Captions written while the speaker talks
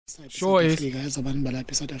Sure is. abantu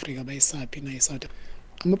balapha eSouth Africa bayisaphi na eSouth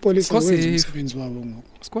amapolisa wenza umsebenzi wabo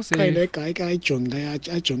ngoku kayile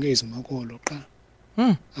ajonge izimakolo qha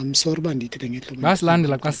I'm sorry bandithethe ngehlobo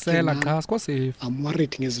basilandela xa sela qha sikose I'm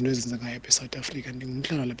worried ngezinto ezenzekayo apha eSouth Africa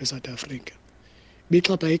ndingumhlala lapha eSouth Africa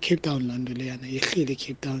bixapha eCape Town laa nto leyana yehlile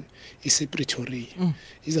eCape Town isePretoria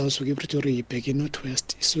izawusuka ePretoria ibheke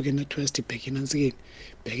eNorthwest isuke eNorthwest ibheke enantsikeni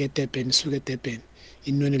bheke eDurban isuke eDurban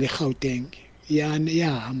inwenele eGauteng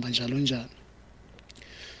iyahamba njalo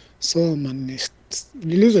so man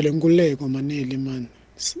lilizwe lenkululeko maneli man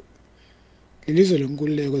lilizwe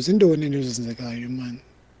lenkululeko zintoni ezenzekayo man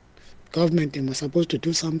government is supposed to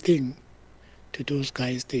do something to those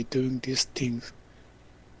guys they doing these things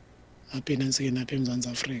apha enantsikeni apha eMzantsi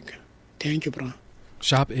Afrika. Thank you bro.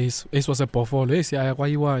 Sharp Ace was a bofolo siyaya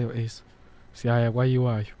kwayiwayo Ace siyaya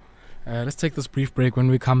kwayiwayo. Let's take this brief break. When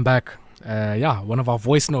we come back, one of our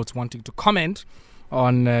voice notes wanting to comment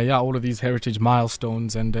on all of these heritage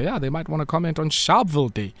milestones, and they might want to comment on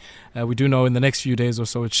Sharpeville Day. We do know in the next few days or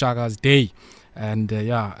so it's Shaga's Day, and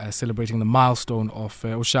celebrating the milestone of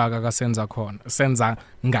Ushaga senza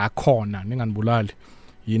ngakhona ninganibulali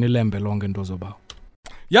yini lembe lonke ntozoba.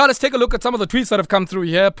 Yeah, let's take a look at some of the tweets that have come through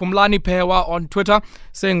here. Pumlani Pewa on Twitter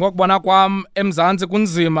saying ngokubona kwam eMzantsi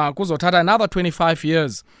kunzima kuzothatha another 25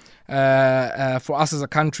 years for us as a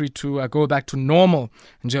country to go back to normal.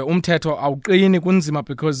 Nje umthetho awuqini kunzima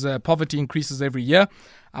because poverty increases every year.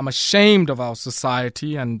 I'm ashamed of our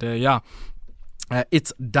society, and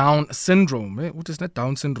it's Down syndrome. What is that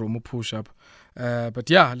Down syndrome? Push up. But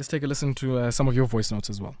let's take a listen to some of your voice notes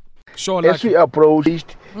as well. Sure, as we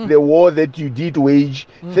approached the war that you did wage,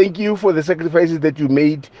 thank you for the sacrifices that you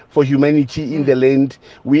made for humanity in the land.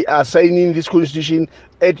 We are signing this constitution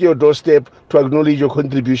at your doorstep to acknowledge your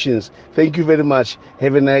contributions. Thank you very much.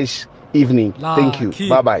 Have a nice evening. Thank you.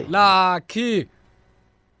 Bye-bye. Lucky.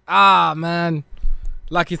 Man.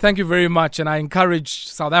 Lucky, thank you very much. And I encourage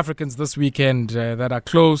South Africans this weekend that are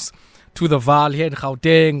close to the Vaal here in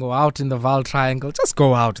Gauteng or out in the Vaal Triangle, just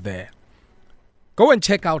go out there. Go and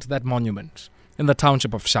check out that monument in the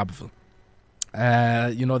township of Sharpeville.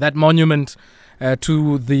 That monument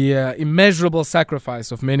to the immeasurable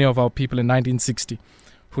sacrifice of many of our people in 1960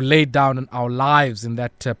 who laid down our lives in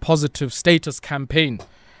that positive status campaign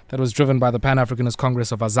that was driven by the Pan-Africanist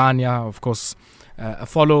Congress of Azania, of course,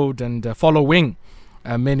 followed and following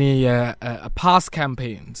many past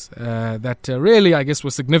campaigns that really, I guess,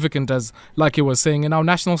 were significant, as Lucky was saying, in our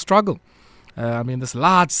national struggle. This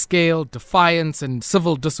large-scale defiance and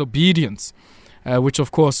civil disobedience, which,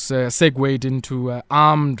 of course, segued into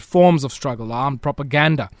armed forms of struggle, armed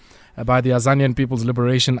propaganda by the Azanian People's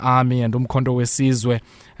Liberation Army and Umkhonto Wesizwe,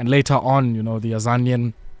 and later on, the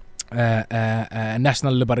Azanian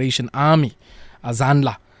National Liberation Army,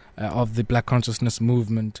 Azanla, of the Black Consciousness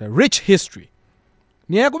Movement. Rich history.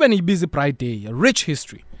 Busy Pride Day, a rich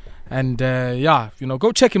history. And,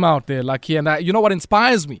 go check him out there, Lucky. And you know what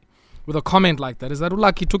inspires me with a comment like that is that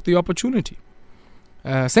Lucky took the opportunity.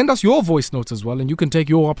 Send us your voice notes as well, and you can take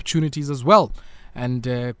your opportunities as well. And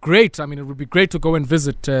great, it would be great to go and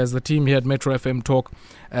visit as the team here at Metro FM Talk,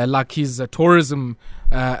 Lucky's tourism,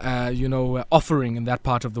 offering in that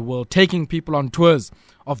part of the world, taking people on tours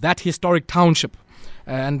of that historic township.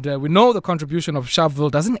 And we know the contribution of Sharpeville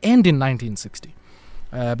doesn't end in 1960,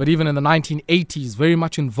 but even in the 1980s, very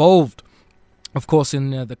much involved, of course,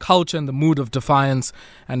 in the culture and the mood of defiance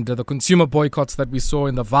and the consumer boycotts that we saw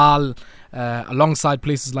in the Vaal, alongside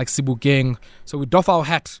places like Sebokeng. So we doff our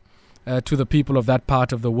hat to the people of that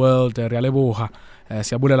part of the world. Certainly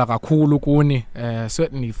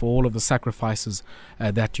for all of the sacrifices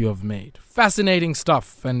that you have made. Fascinating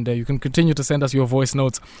stuff, and you can continue to send us your voice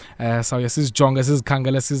notes. So this is Jonga, this is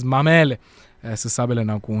Kangala, this is Mamele, Sisabele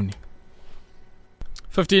Nakuni.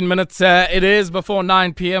 15 minutes it is before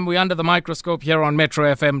 9 p.m. We're under the microscope here on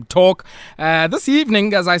Metro FM Talk. This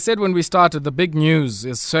evening, as I said when we started, the big news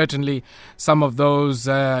is certainly some of those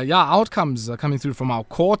outcomes coming through from our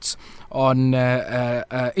courts on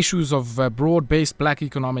issues of broad-based black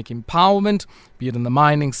economic empowerment, be it in the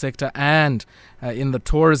mining sector and in the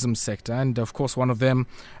tourism sector. And, of course, one of them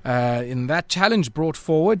in that challenge brought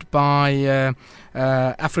forward by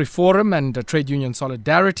AfriForum and Trade Union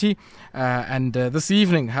Soli-darity. And this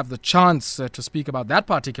evening have the chance to speak about that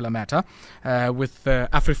particular matter with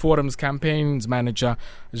AfriForum's campaigns manager,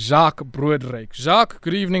 Jacques Broodryk. Jacques,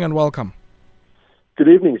 good evening and welcome. Good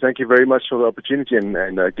evening. Thank you very much for the opportunity, and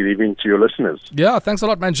good evening to your listeners. Yeah, thanks a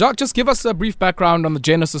lot, man. Jacques, just give us a brief background on the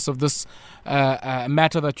genesis of this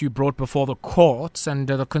matter that you brought before the courts and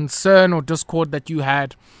the concern or discord that you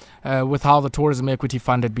had with how the Tourism Equity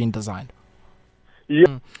Fund had been designed.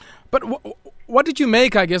 Yeah. But What did you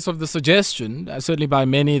make, I guess, of the suggestion, certainly by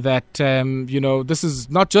many, that, this is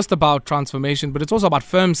not just about transformation, but it's also about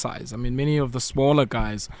firm size? I mean, many of the smaller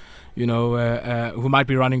guys, who might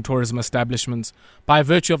be running tourism establishments, by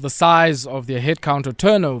virtue of the size of their headcount or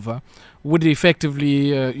turnover, would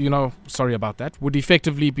effectively, would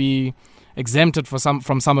effectively be exempted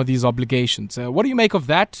from some of these obligations. What do you make of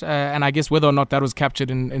that? And I guess whether or not that was captured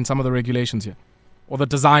in some of the regulations here, or the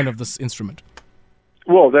design of this instrument?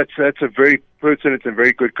 Well, that's a very pertinent and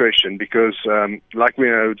very good question, because, like we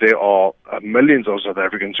know, there are millions of South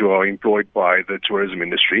Africans who are employed by the tourism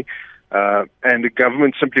industry, and the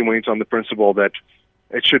government simply went on the principle that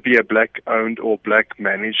it should be a black-owned or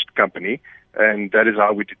black-managed company, and that is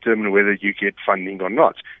how we determine whether you get funding or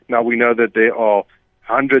not. Now, we know that there are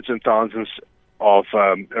hundreds and thousands of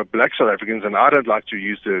black South Africans, and I don't like to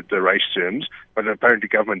use the race terms, but apparently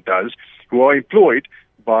government does, who are employed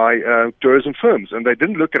by tourism firms. And they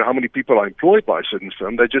didn't look at how many people are employed by a certain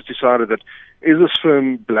firm. They just decided that, is this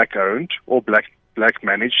firm black-owned or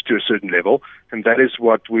black-managed to a certain level? And that is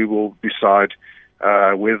what we will decide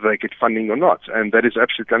whether they get funding or not. And that is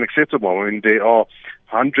absolutely unacceptable. I mean, there are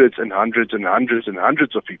hundreds and hundreds and hundreds and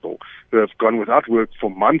hundreds of people who have gone without work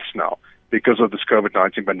for months now because of this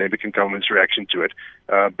COVID-19 pandemic and government's reaction to it.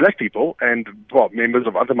 Black people and members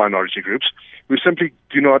of other minority groups who simply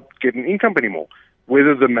do not get an income anymore.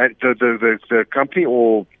 Whether the company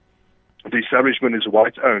or the establishment is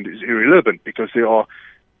white-owned is irrelevant, because there are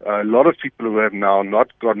a lot of people who have now not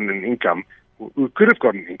gotten an income, who could have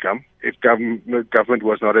gotten income if government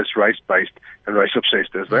was not as race-based and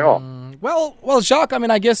race-obsessed as they are. Well, Jacques, I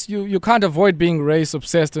mean, I guess you can't avoid being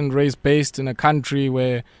race-obsessed and race-based in a country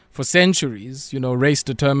where, for centuries, race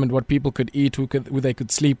determined what people could eat, who they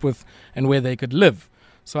could sleep with, and where they could live.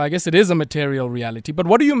 So I guess it is a material reality. But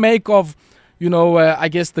what do you make of I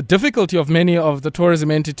guess the difficulty of many of the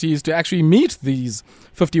tourism entities to actually meet these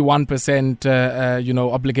 51%,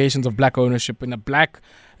 obligations of black ownership in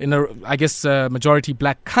a majority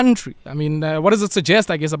black country? I mean, what does it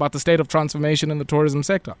suggest, I guess, about the state of transformation in the tourism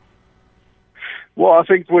sector? Well, I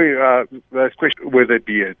think the question, whether it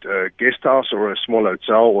be a guest house or a small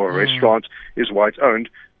hotel or a restaurant, is white-owned.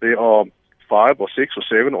 There are 5 or 6 or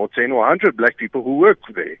 7 or 10 or 100 black people who work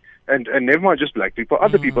there. And never mind just black people,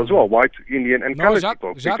 other people as well, white, Indian, and colored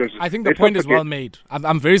people. Jacques, I think the point is well made.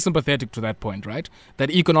 I'm very sympathetic to that point, right? That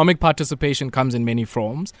economic participation comes in many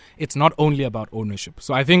forms. It's not only about ownership.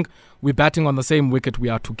 So I think we're batting on the same wicket. We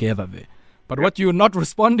are together there. But what you're not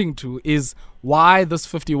responding to is why this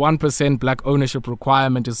 51% black ownership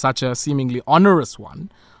requirement is such a seemingly onerous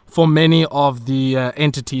one for many of the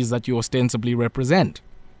entities that you ostensibly represent.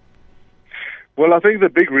 Well, I think the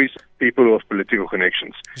big reason people who have political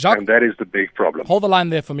connections, Jacques, and that is the big problem. Hold the line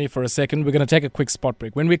there for me for a second. We're going to take a quick spot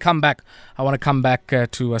break. When we come back, I want to come back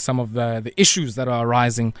to some of the issues that are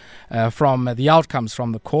arising from the outcomes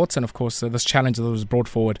from the courts, and of course this challenge that was brought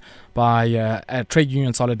forward by Trade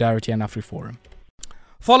Union Soli-darity and AfriForum.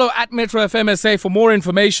 Follow at Metro FM SA for more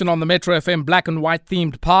information on the Metro FM black and white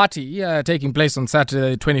themed party taking place on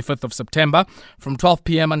Saturday, 25th of September from 12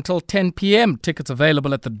 p.m. until 10 p.m. Tickets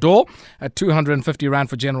available at the door at 250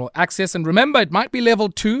 Rand for general access. And remember, it might be level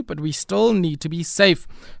 2, but we still need to be safe.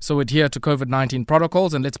 So adhere to COVID-19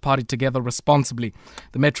 protocols and let's party together responsibly.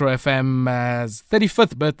 The Metro FM's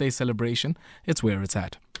 35th birthday celebration, it's where it's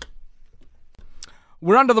at.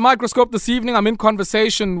 We're under the microscope this evening. I'm in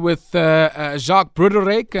conversation with Jacques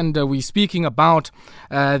Broodryk, and we're speaking about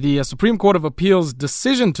the Supreme Court of Appeal's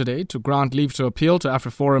decision today to grant leave to appeal to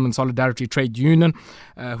AfriForum and Soli-darity Trade Union,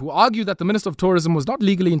 who argue that the Minister of Tourism was not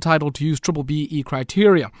legally entitled to use B-BBEE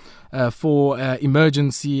criteria for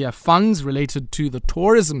emergency funds related to the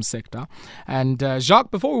tourism sector. And Jacques,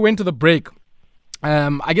 before we went to the break,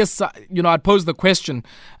 I guess, I'd pose the question,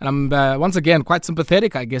 and I'm once again quite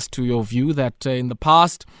sympathetic, I guess, to your view that in the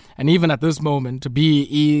past and even at this moment,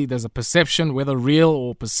 BEE, there's a perception, whether real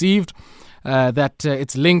or perceived, that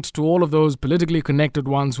it's linked to all of those politically connected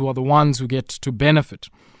ones who are the ones who get to benefit.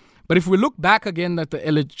 But if we look back again at the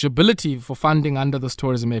eligibility for funding under this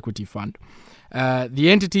Tourism Equity Fund,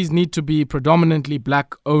 the entities need to be predominantly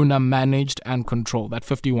black owner managed and controlled, that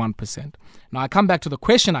 51%. Now, I come back to the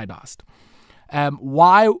question I'd asked.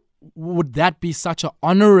 Why would that be such an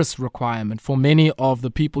onerous requirement for many of the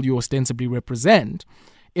people you ostensibly represent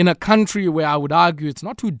in a country where I would argue it's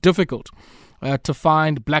not too difficult to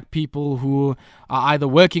find black people who are either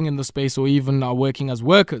working in the space or even are working as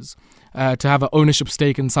workers to have an ownership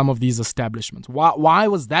stake in some of these establishments? Why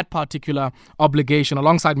was that particular obligation,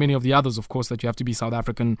 alongside many of the others, of course, that you have to be South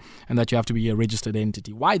African and that you have to be a registered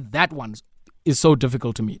entity, why that one is so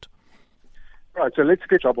difficult to meet? Right, so let's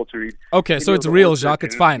get trouble to read. Okay, so it's real, Jacques.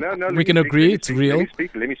 It's fine. We can agree it's real.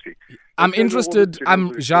 Let me speak. I'm interested.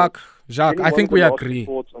 Jacques, I think we agree.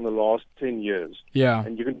 Reports on the last 10 years. Yeah.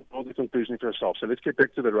 And you can draw the conclusion for yourself. So let's get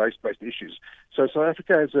back to the race-based issues. So South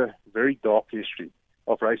Africa has a very dark history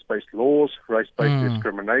of race-based laws, race-based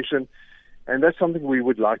discrimination, and that's something we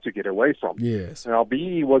would like to get away from. Yes. Now,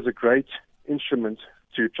 BEE was a great instrument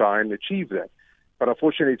to try and achieve that. But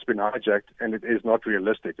unfortunately, it's been hijacked, and it is not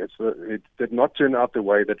realistic. It did not turn out the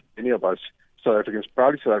way that many of us South Africans,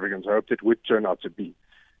 proudly South Africans, hoped it would turn out to be.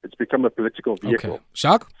 It's become a political vehicle. Okay.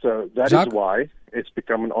 Jacques? So that is why it's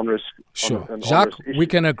become an onerous Sure. Jacques, we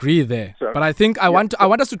can agree there. So, but I think I want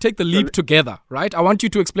us to take the leap together, right? I want you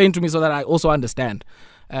to explain to me so that I also understand.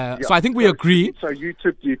 So I think we agree. So you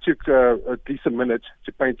took at least a minute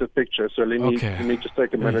to paint a picture. So let me just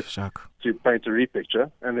take a minute to paint a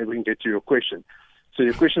picture, and then we can get to your question. So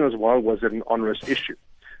your question was, why was it an onerous issue?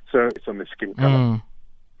 So it's on the skin color.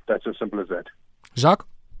 That's as simple as that. Jacques,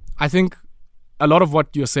 I think a lot of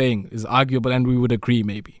what you're saying is arguable, and we would agree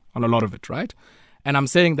maybe on a lot of it, right? And I'm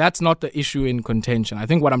saying that's not the issue in contention. I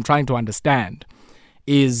think what I'm trying to understand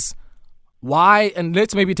is why, and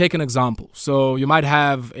let's maybe take an example. So you might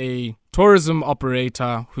have a tourism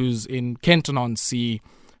operator who's in Kenton-on-Sea,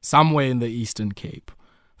 somewhere in the Eastern Cape,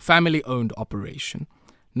 family-owned operation.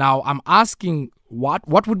 Now, I'm asking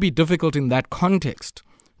what would be difficult in that context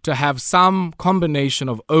to have some combination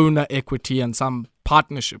of owner equity and some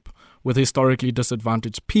partnership with historically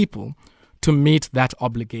disadvantaged people to meet that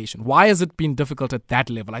obligation? Why has it been difficult at that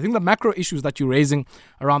level? I think the macro issues that you're raising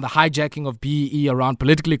around the hijacking of BEE, around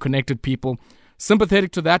politically connected people,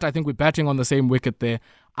 sympathetic to that. I think we're batting on the same wicket there.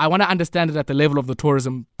 I want to understand it at the level of the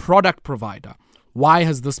tourism product provider. Why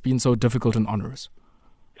has this been so difficult and onerous?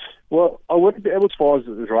 Well, I wouldn't be able, as far as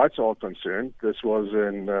the rights are concerned. This was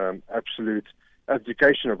an absolute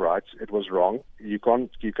abdication of rights. It was wrong. You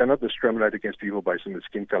cannot discriminate against people based on their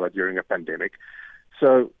skin color during a pandemic.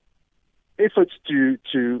 So efforts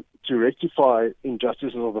to rectify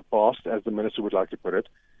injustices of the past, as the minister would like to put it,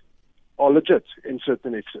 are legit in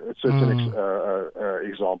certain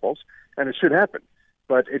examples, and it should happen.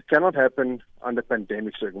 But it cannot happen under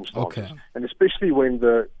pandemic circumstances, and especially when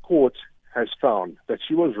the court has found that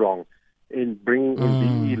she was wrong in bringing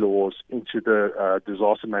in BEE laws into the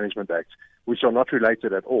Disaster Management Act, which are not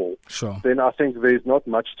related at all. Sure. Then I think there's not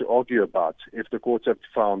much to argue about if the courts have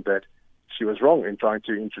found that she was wrong in trying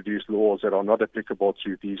to introduce laws that are not applicable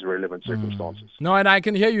to these relevant circumstances. No, and I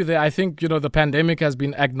can hear you there. I think, the pandemic has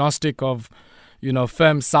been agnostic of,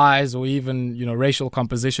 firm size or even, racial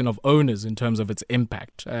composition of owners in terms of its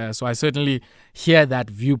impact. So I certainly hear that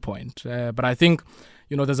viewpoint. But I think,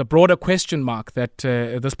 there's a broader question mark that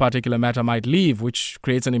this particular matter might leave, which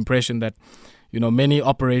creates an impression that, many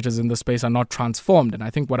operators in the space are not transformed. And I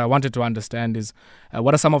think what I wanted to understand is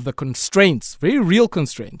what are some of the constraints, very real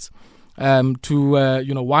constraints,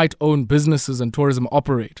 to white-owned businesses and tourism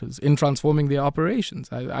operators in transforming their operations?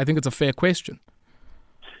 I think it's a fair question.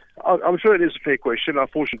 I'm sure it is a fair question.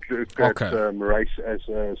 Unfortunately, look at race as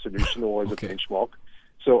a solution or as a benchmark.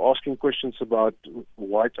 So asking questions about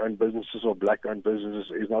white-owned businesses or black-owned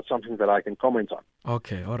businesses is not something that I can comment on.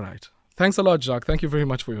 Okay, all right. Thanks a lot, Jacques. Thank you very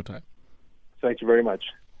much for your time. Thank you very much.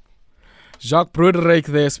 Jacques Broodryk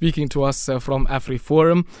there speaking to us from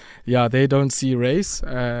AfriForum. Yeah, they don't see race.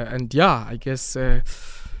 I guess, there's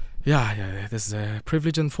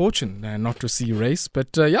privilege and fortune not to see race.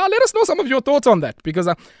 But let us know some of your thoughts on that, because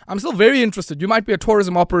I'm still very interested. You might be a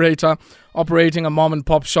tourism operator operating a mom and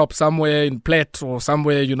pop shop somewhere in Plet or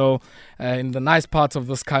somewhere, in the nice parts of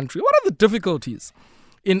this country. What are the difficulties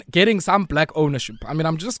in getting some black ownership? I mean,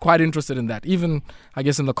 I'm just quite interested in that, even, I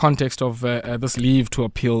guess, in the context of this leave to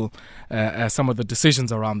appeal some of the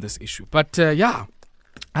decisions around this issue. But,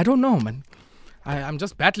 I don't know, man. I'm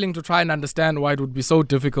just battling to try and understand why it would be so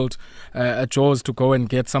difficult at Jaws to go and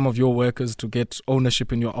get some of your workers to get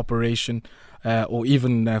ownership in your operation, or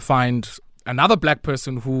even find another black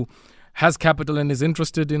person who has capital and is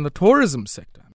interested in the tourism sector.